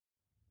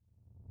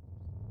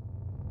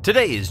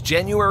Today is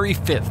January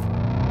 5th.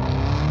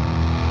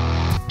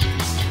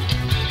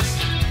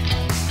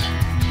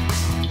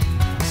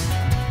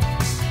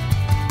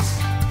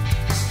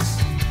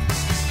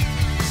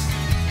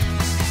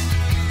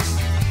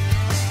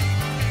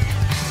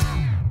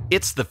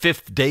 It's the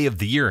 5th day of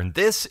the year, and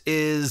this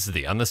is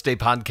the On This Day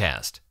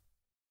podcast.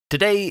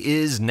 Today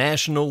is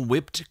National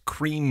Whipped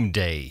Cream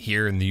Day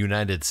here in the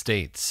United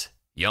States.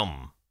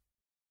 Yum.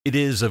 It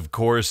is, of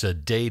course, a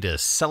day to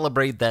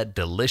celebrate that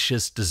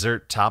delicious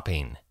dessert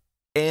topping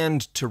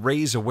and to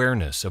raise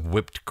awareness of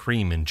whipped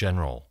cream in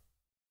general.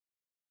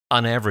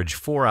 On average,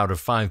 4 out of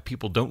 5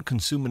 people don't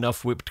consume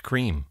enough whipped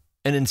cream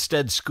and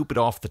instead scoop it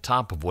off the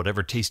top of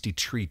whatever tasty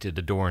treat it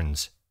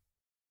adorns.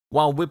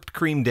 While Whipped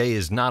Cream Day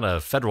is not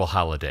a federal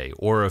holiday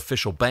or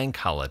official bank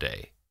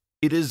holiday,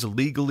 it is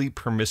legally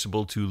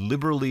permissible to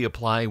liberally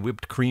apply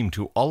whipped cream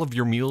to all of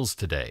your meals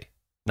today,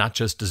 not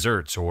just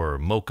desserts or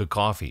mocha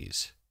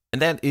coffees.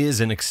 And that is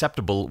an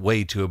acceptable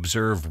way to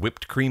observe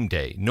Whipped Cream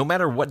Day, no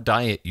matter what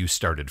diet you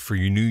started for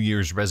your New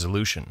Year's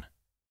resolution.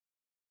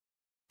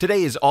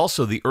 Today is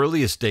also the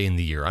earliest day in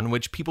the year on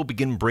which people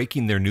begin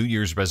breaking their New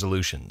Year's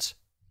resolutions.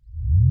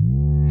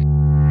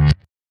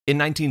 In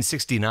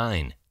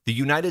 1969, the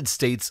United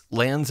States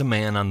lands a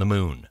man on the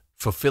moon,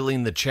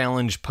 fulfilling the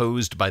challenge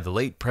posed by the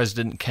late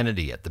President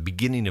Kennedy at the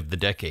beginning of the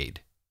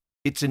decade.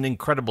 It's an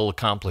incredible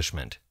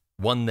accomplishment,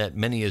 one that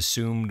many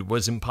assumed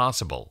was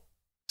impossible.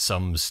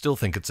 Some still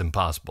think it's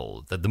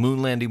impossible, that the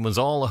moon landing was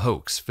all a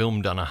hoax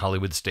filmed on a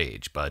Hollywood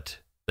stage, but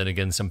then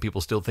again some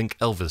people still think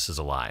Elvis is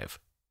alive.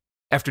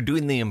 After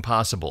doing the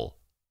impossible,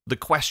 the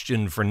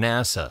question for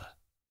NASA,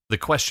 the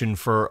question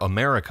for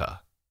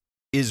America,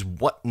 is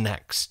what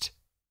next?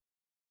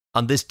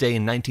 On this day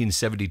in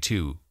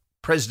 1972,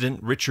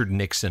 President Richard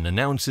Nixon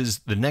announces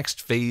the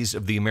next phase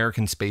of the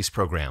American space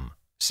program,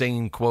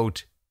 saying,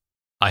 quote,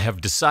 "I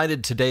have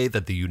decided today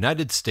that the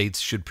United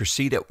States should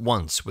proceed at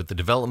once with the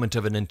development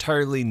of an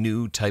entirely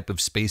new type of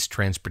space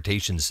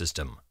transportation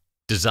system,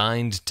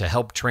 designed to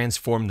help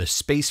transform the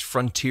space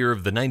frontier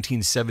of the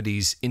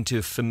 1970s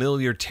into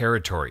familiar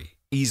territory,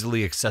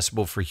 easily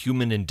accessible for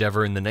human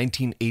endeavor in the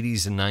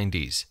 1980s and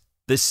 90s.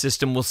 This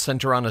system will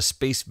center on a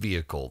space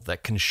vehicle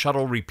that can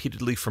shuttle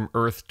repeatedly from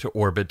Earth to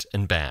orbit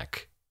and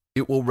back.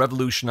 It will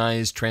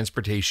revolutionize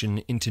transportation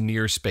into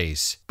near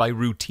space by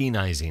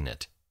routinizing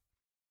it."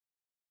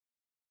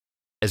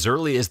 As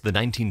early as the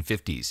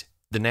 1950s,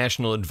 the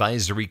National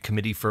Advisory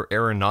Committee for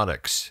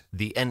Aeronautics,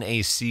 the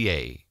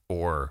NACA,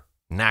 or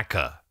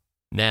NACA,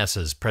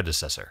 NASA's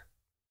predecessor,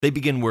 they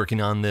begin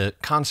working on the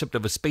concept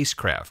of a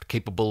spacecraft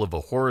capable of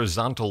a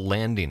horizontal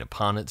landing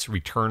upon its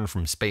return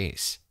from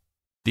space.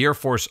 The Air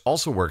Force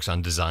also works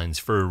on designs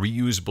for a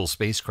reusable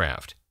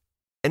spacecraft.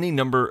 Any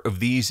number of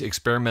these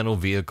experimental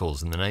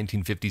vehicles in the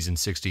 1950s and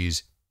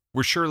 60s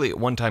were surely at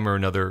one time or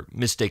another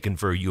mistaken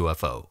for a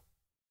UFO.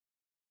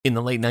 In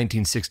the late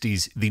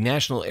 1960s, the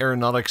National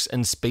Aeronautics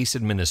and Space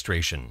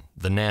Administration,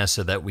 the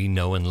NASA that we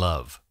know and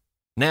love,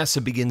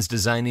 NASA begins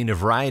designing a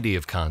variety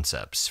of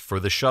concepts for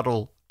the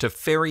shuttle to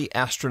ferry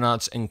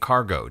astronauts and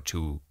cargo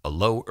to a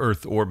low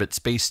Earth orbit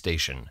space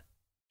station,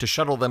 to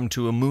shuttle them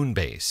to a moon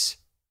base,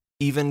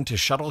 even to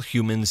shuttle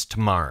humans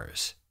to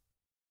Mars.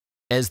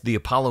 As the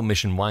Apollo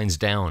mission winds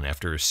down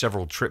after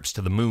several trips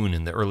to the moon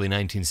in the early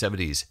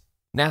 1970s,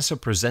 NASA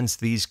presents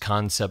these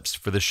concepts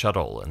for the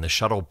shuttle and the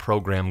shuttle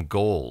program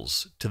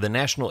goals to the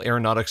National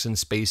Aeronautics and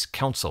Space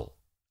Council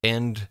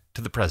and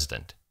to the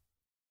President.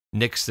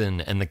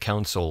 Nixon and the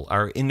Council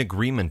are in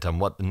agreement on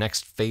what the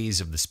next phase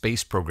of the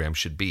space program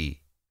should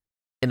be.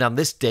 And on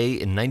this day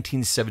in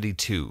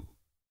 1972,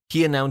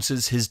 he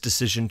announces his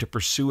decision to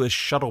pursue a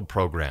shuttle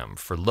program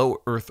for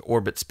low Earth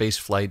orbit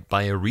spaceflight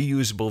by a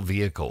reusable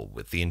vehicle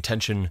with the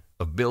intention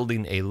of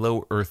building a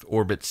low Earth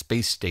orbit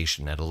space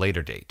station at a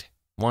later date,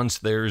 once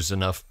there's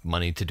enough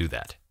money to do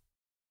that.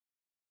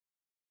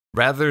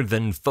 Rather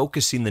than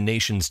focusing the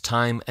nation's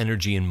time,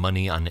 energy, and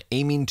money on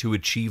aiming to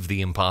achieve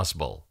the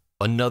impossible,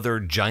 another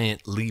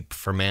giant leap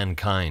for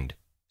mankind,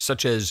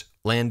 such as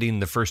landing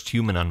the first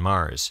human on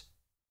Mars,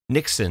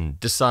 Nixon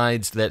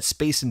decides that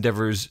space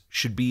endeavors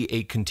should be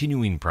a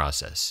continuing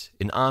process,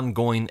 an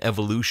ongoing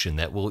evolution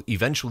that will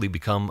eventually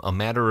become a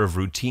matter of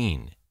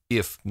routine,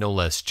 if no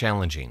less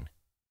challenging.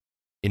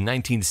 In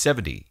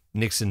 1970,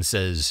 Nixon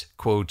says,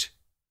 quote,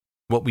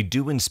 "What we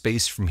do in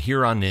space from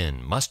here on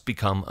in must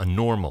become a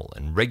normal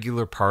and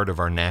regular part of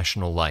our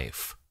national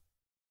life."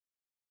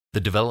 The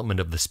development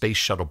of the Space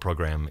Shuttle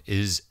program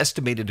is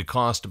estimated to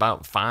cost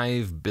about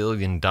 $5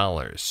 billion.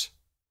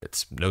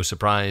 It's no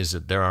surprise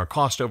that there are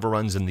cost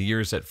overruns in the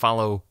years that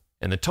follow,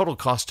 and the total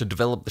cost to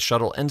develop the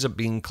shuttle ends up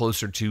being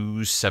closer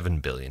to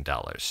 $7 billion.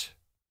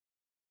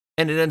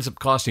 And it ends up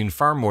costing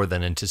far more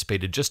than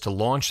anticipated just to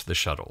launch the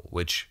shuttle,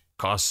 which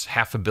costs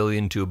 $500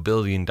 million to $1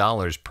 billion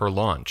per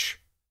launch.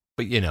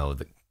 But you know,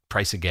 the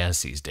price of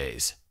gas these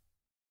days.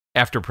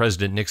 After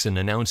President Nixon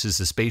announces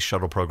the Space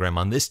Shuttle program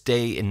on this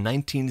day in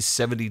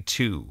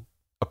 1972,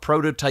 a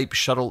prototype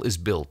shuttle is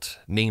built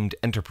named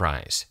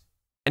Enterprise.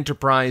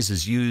 Enterprise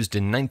is used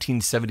in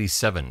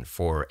 1977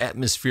 for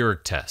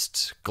atmospheric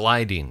tests,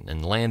 gliding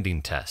and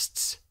landing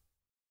tests.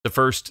 The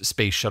first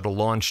space shuttle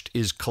launched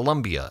is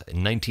Columbia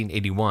in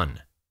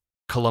 1981.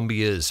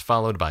 Columbia is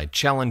followed by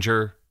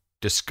Challenger,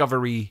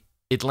 Discovery,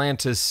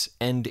 Atlantis,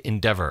 and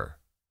Endeavour.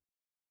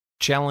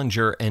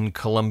 Challenger and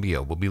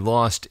Columbia will be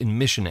lost in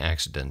mission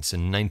accidents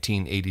in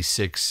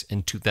 1986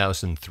 and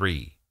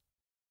 2003.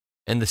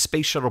 And the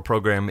Space Shuttle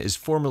program is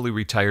formally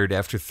retired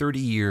after 30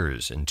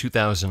 years in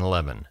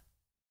 2011.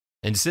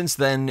 And since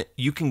then,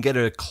 you can get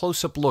a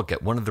close-up look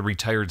at one of the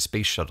retired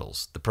space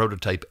shuttles. The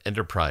prototype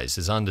Enterprise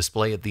is on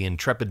display at the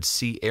Intrepid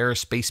Sea Air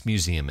Space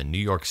Museum in New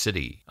York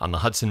City, on the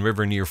Hudson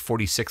River near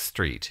 46th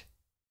Street.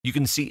 You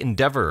can see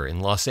Endeavour in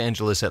Los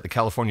Angeles at the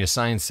California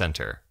Science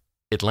Center,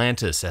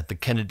 Atlantis at the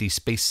Kennedy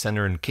Space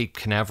Center in Cape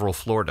Canaveral,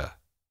 Florida,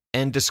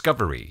 and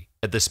Discovery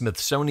at the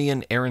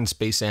Smithsonian Air and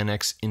Space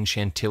Annex in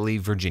Chantilly,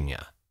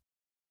 Virginia.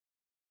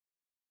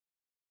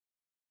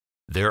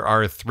 There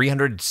are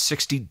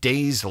 360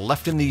 days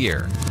left in the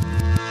year.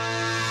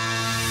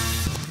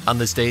 On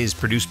This Day is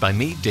produced by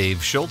me,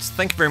 Dave Schultz.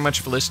 Thank you very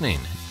much for listening.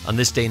 On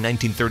this day,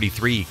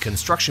 1933,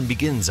 construction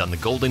begins on the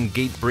Golden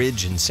Gate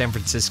Bridge in San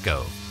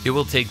Francisco. It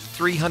will take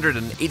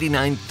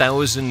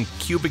 389,000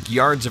 cubic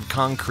yards of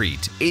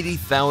concrete,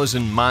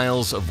 80,000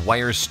 miles of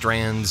wire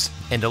strands,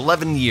 and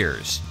 11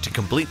 years to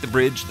complete the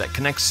bridge that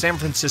connects San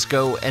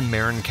Francisco and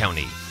Marin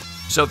County.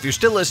 So if you're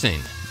still listening,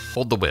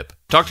 hold the whip.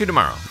 Talk to you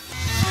tomorrow.